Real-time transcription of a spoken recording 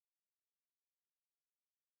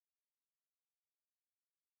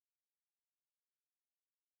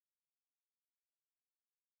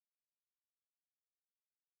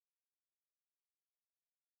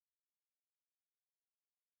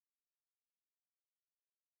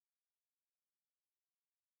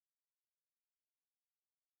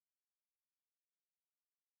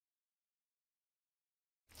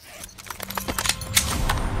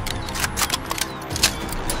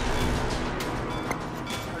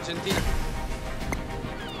Gentil.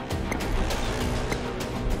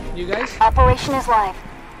 You guys? Operation is live.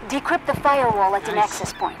 Decrypt the firewall at an Nice.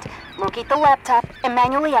 access point. Locate the laptop and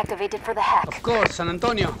manually activate it for the hack. Of course, San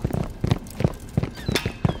Antonio.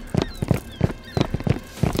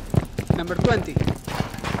 Number 20.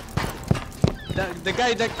 The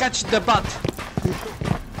guy that catch the butt.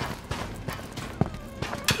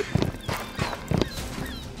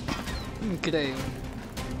 Incredible.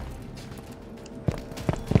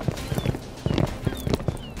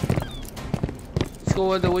 Let's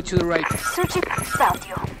go all the way to the right. Searching found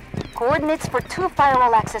you. Coordinates for 2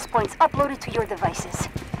 firewall access points uploaded to your devices.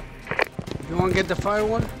 You want to get the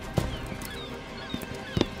firewall?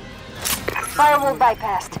 Firewall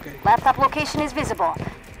bypassed. Okay. Laptop location is visible.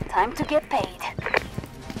 Time to get paid.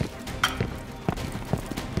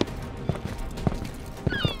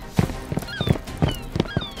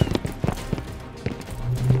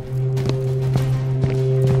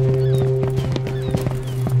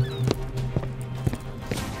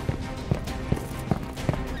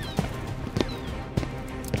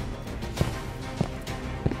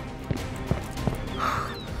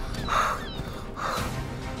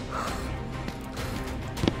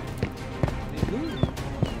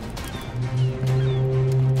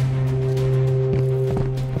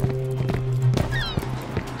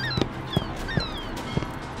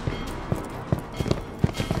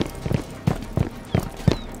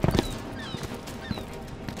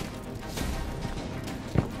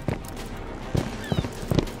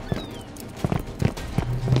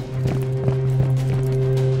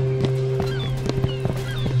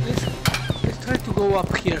 Let's try to go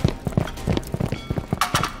up here.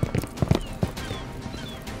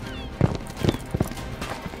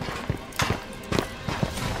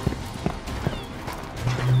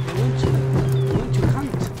 Won't you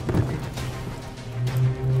hunt?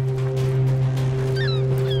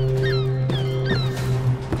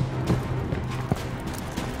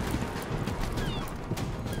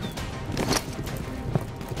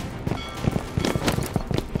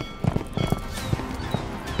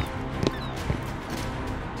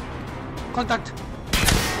 Contact.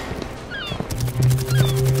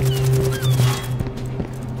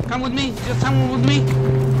 Come with me. Just come with me.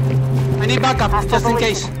 I need backup, just in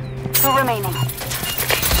case. 2 remaining.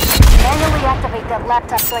 Manually activate that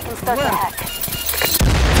laptop so I can start the Where? hack.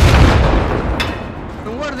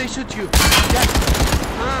 From where they shoot you? Yeah.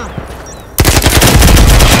 Ah,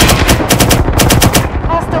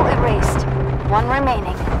 Hostile erased. 1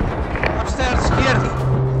 remaining. upstairs, here.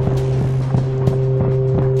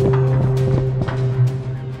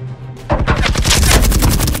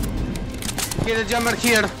 Get a jammer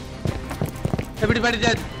here. Everybody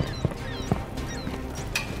dead.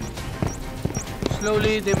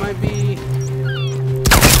 Slowly, they might be...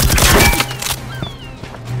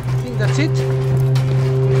 I think that's it.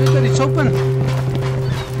 Computer is open.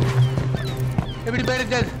 Everybody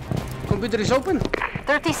dead. Computer is open?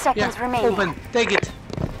 30 seconds Yeah, remaining. open. Take it.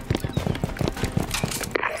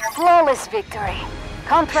 Flawless victory.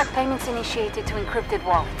 Contract payments initiated to encrypted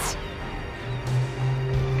wallets.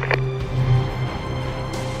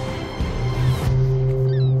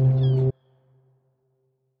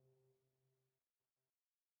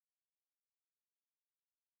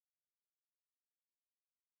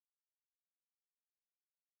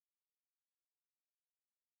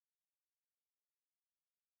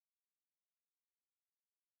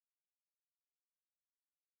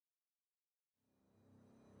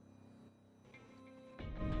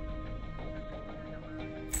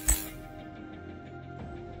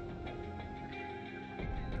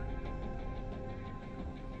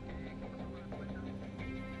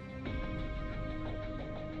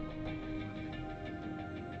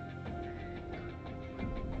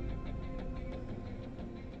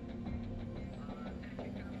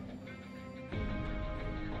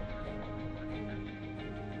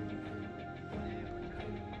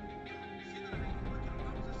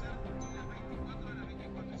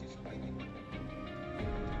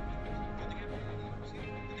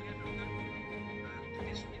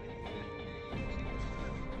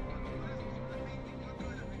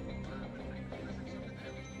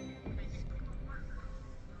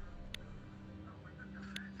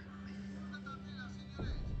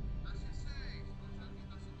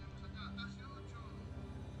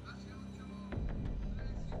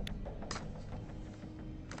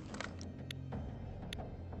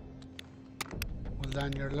 Well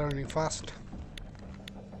done, you're learning fast.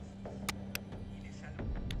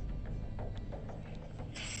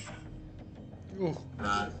 Ooh.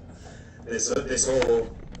 This whole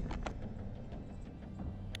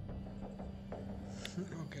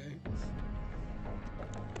Okay.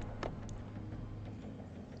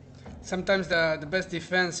 Sometimes the best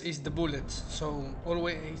defense is the bullets. So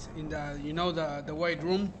always in the the white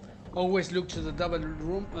room, always look to the double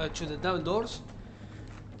room to the double doors,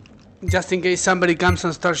 just in case somebody comes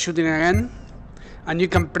and starts shooting again. And you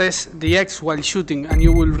can press the X while shooting, and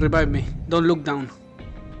you will revive me. Don't look down.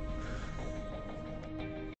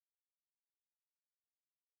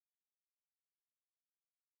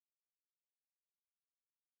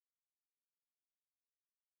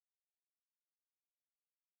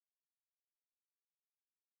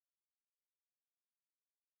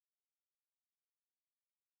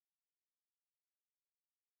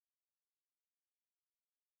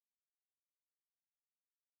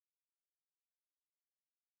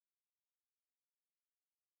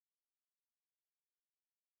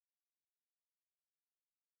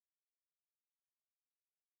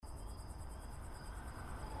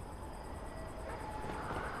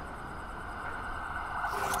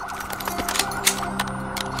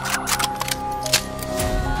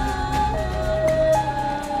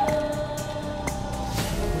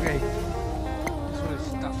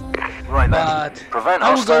 But prevent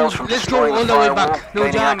hostiles from let's go destroying all the the way firewall, back. No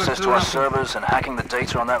gaining jammers, access no to our nothing. servers and hacking the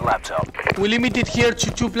data on that laptop. We limit it here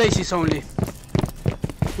to 2 places only.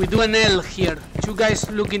 We do an L here. 2 guys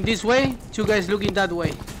looking this way, 2 guys looking that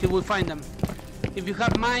way, till we find them. If you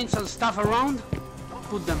have mines and stuff around,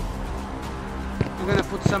 put them. I'm gonna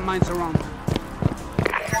put some mines around.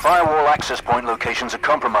 Firewall access point locations are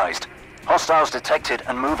compromised. Hostiles detected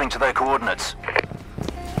and moving to their coordinates.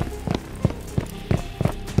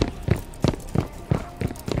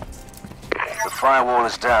 The firewall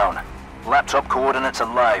is down. Laptop coordinates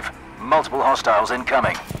are live. Multiple hostiles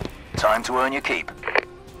incoming. Time to earn your keep.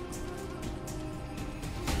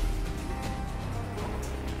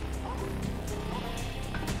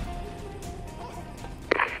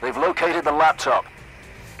 They've located the laptop.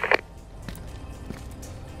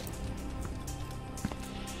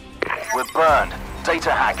 We're burned.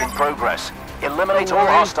 Data hack in progress. Eliminate all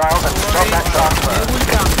hostiles and stop that transfer. They will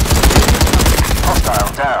come.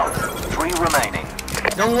 Hostile down. 3 remaining.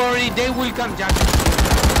 Don't worry, they will come, Jack.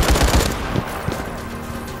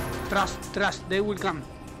 Trust, they will come.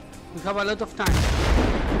 We have a lot of time.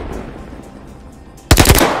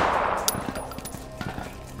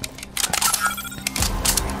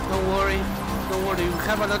 Don't worry, we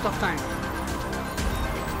have a lot of time.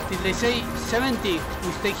 Till they say 70,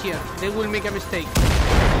 we stay here. They will make a mistake.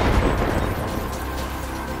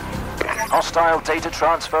 Hostile data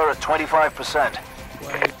transfer at 25%.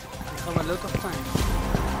 Wait, we have a lot of time.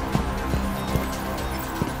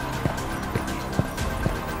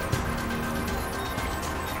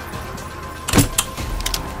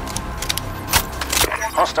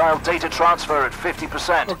 Hostile data transfer at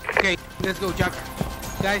 50%. Okay, let's go, Jack.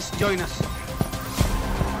 Guys, join us.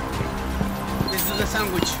 Let's do the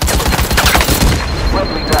sandwich.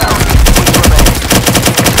 Friendly down.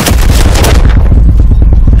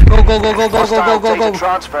 Go. Hostile data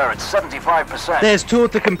transfer at 75%. There's 2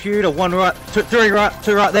 at the computer, 1 right, 2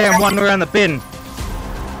 right there, and 1 around the bin.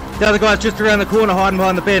 The other guy's just around the corner hiding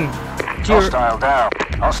behind the bin. Hostile down.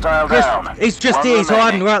 Hostile down. He's just 1 here, he's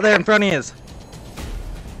hiding remaining. right there in front of us.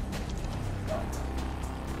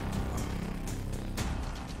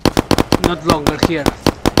 Not longer here.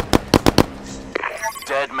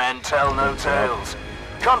 Dead men tell no tales.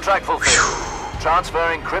 Contract fulfilled.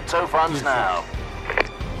 Transferring crypto funds now.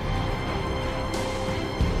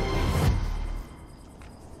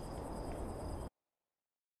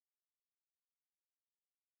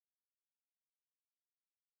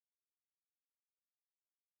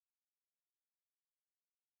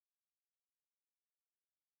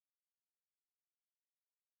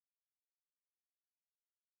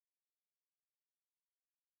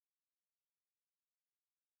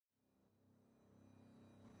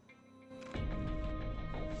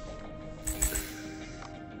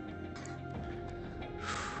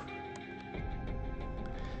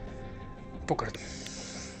 Poker.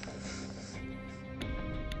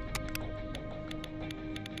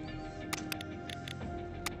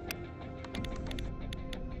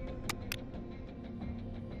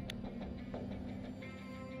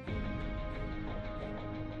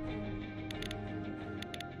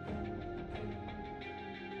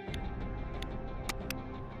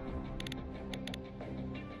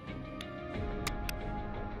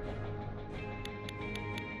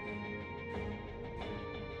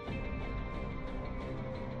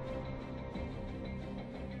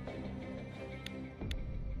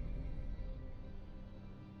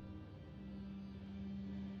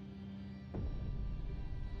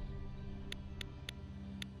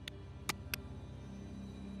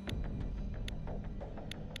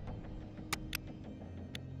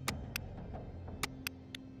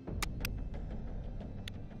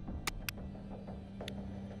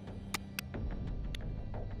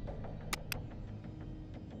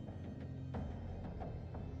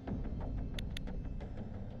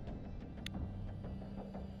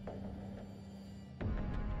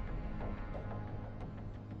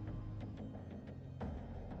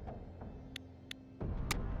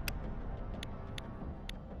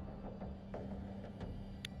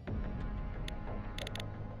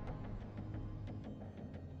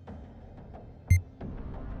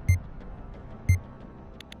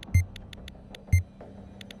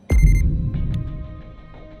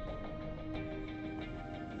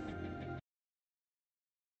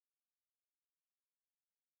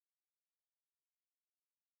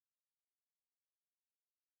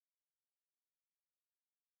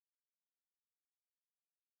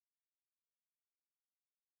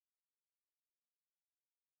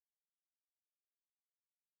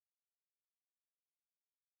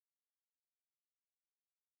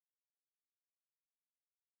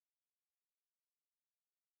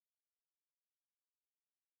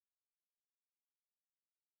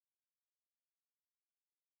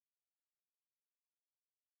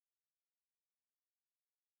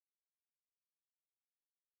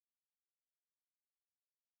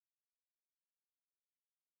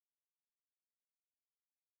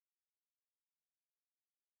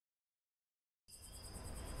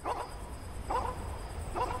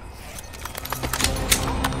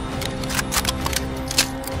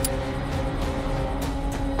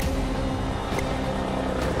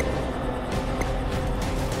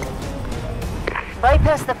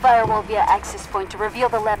 Bypass the firewall via access point to reveal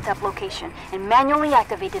the laptop location and manually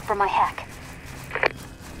activate it for my hack.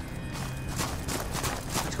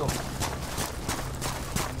 Let's go.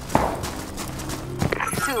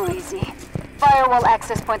 Too easy. Firewall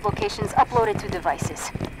access point locations uploaded to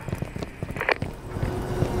devices.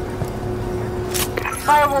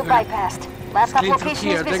 Firewall bypassed. Laptop clean through location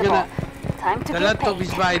here. is They're visible. gonna- Time to The get laptop paid.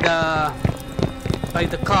 is by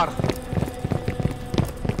the car.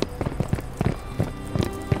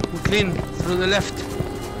 We clean through the left.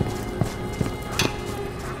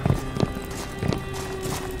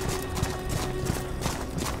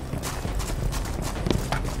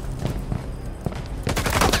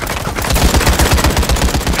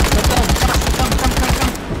 Get down, fast,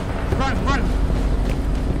 come. Run.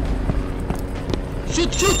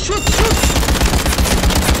 Shoot.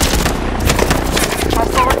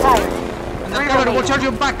 Hostile retired. Undercover, watch out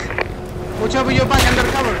your back. Watch out your back,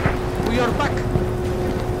 undercover. With your back.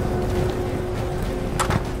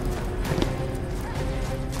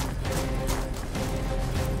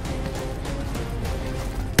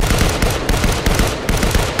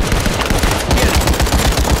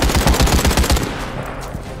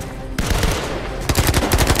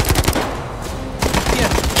 Here.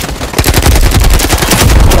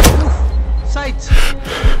 Sight.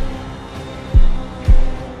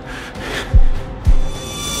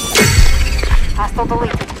 Hostile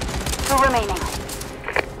deleted. 2 remaining.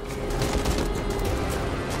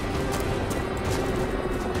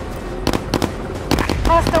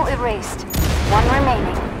 Hostile erased. 1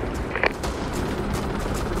 remaining.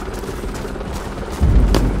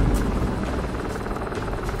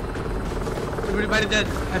 Everybody dead,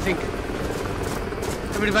 I think.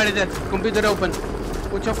 Everybody dead. Computer open.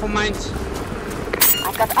 Watch out for mines.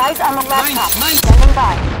 I've got eyes on the laptop. Mine. Standing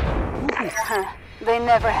by. Huh. They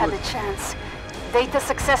never had a chance. Data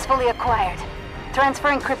successfully acquired.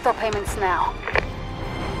 Transferring crypto payments now.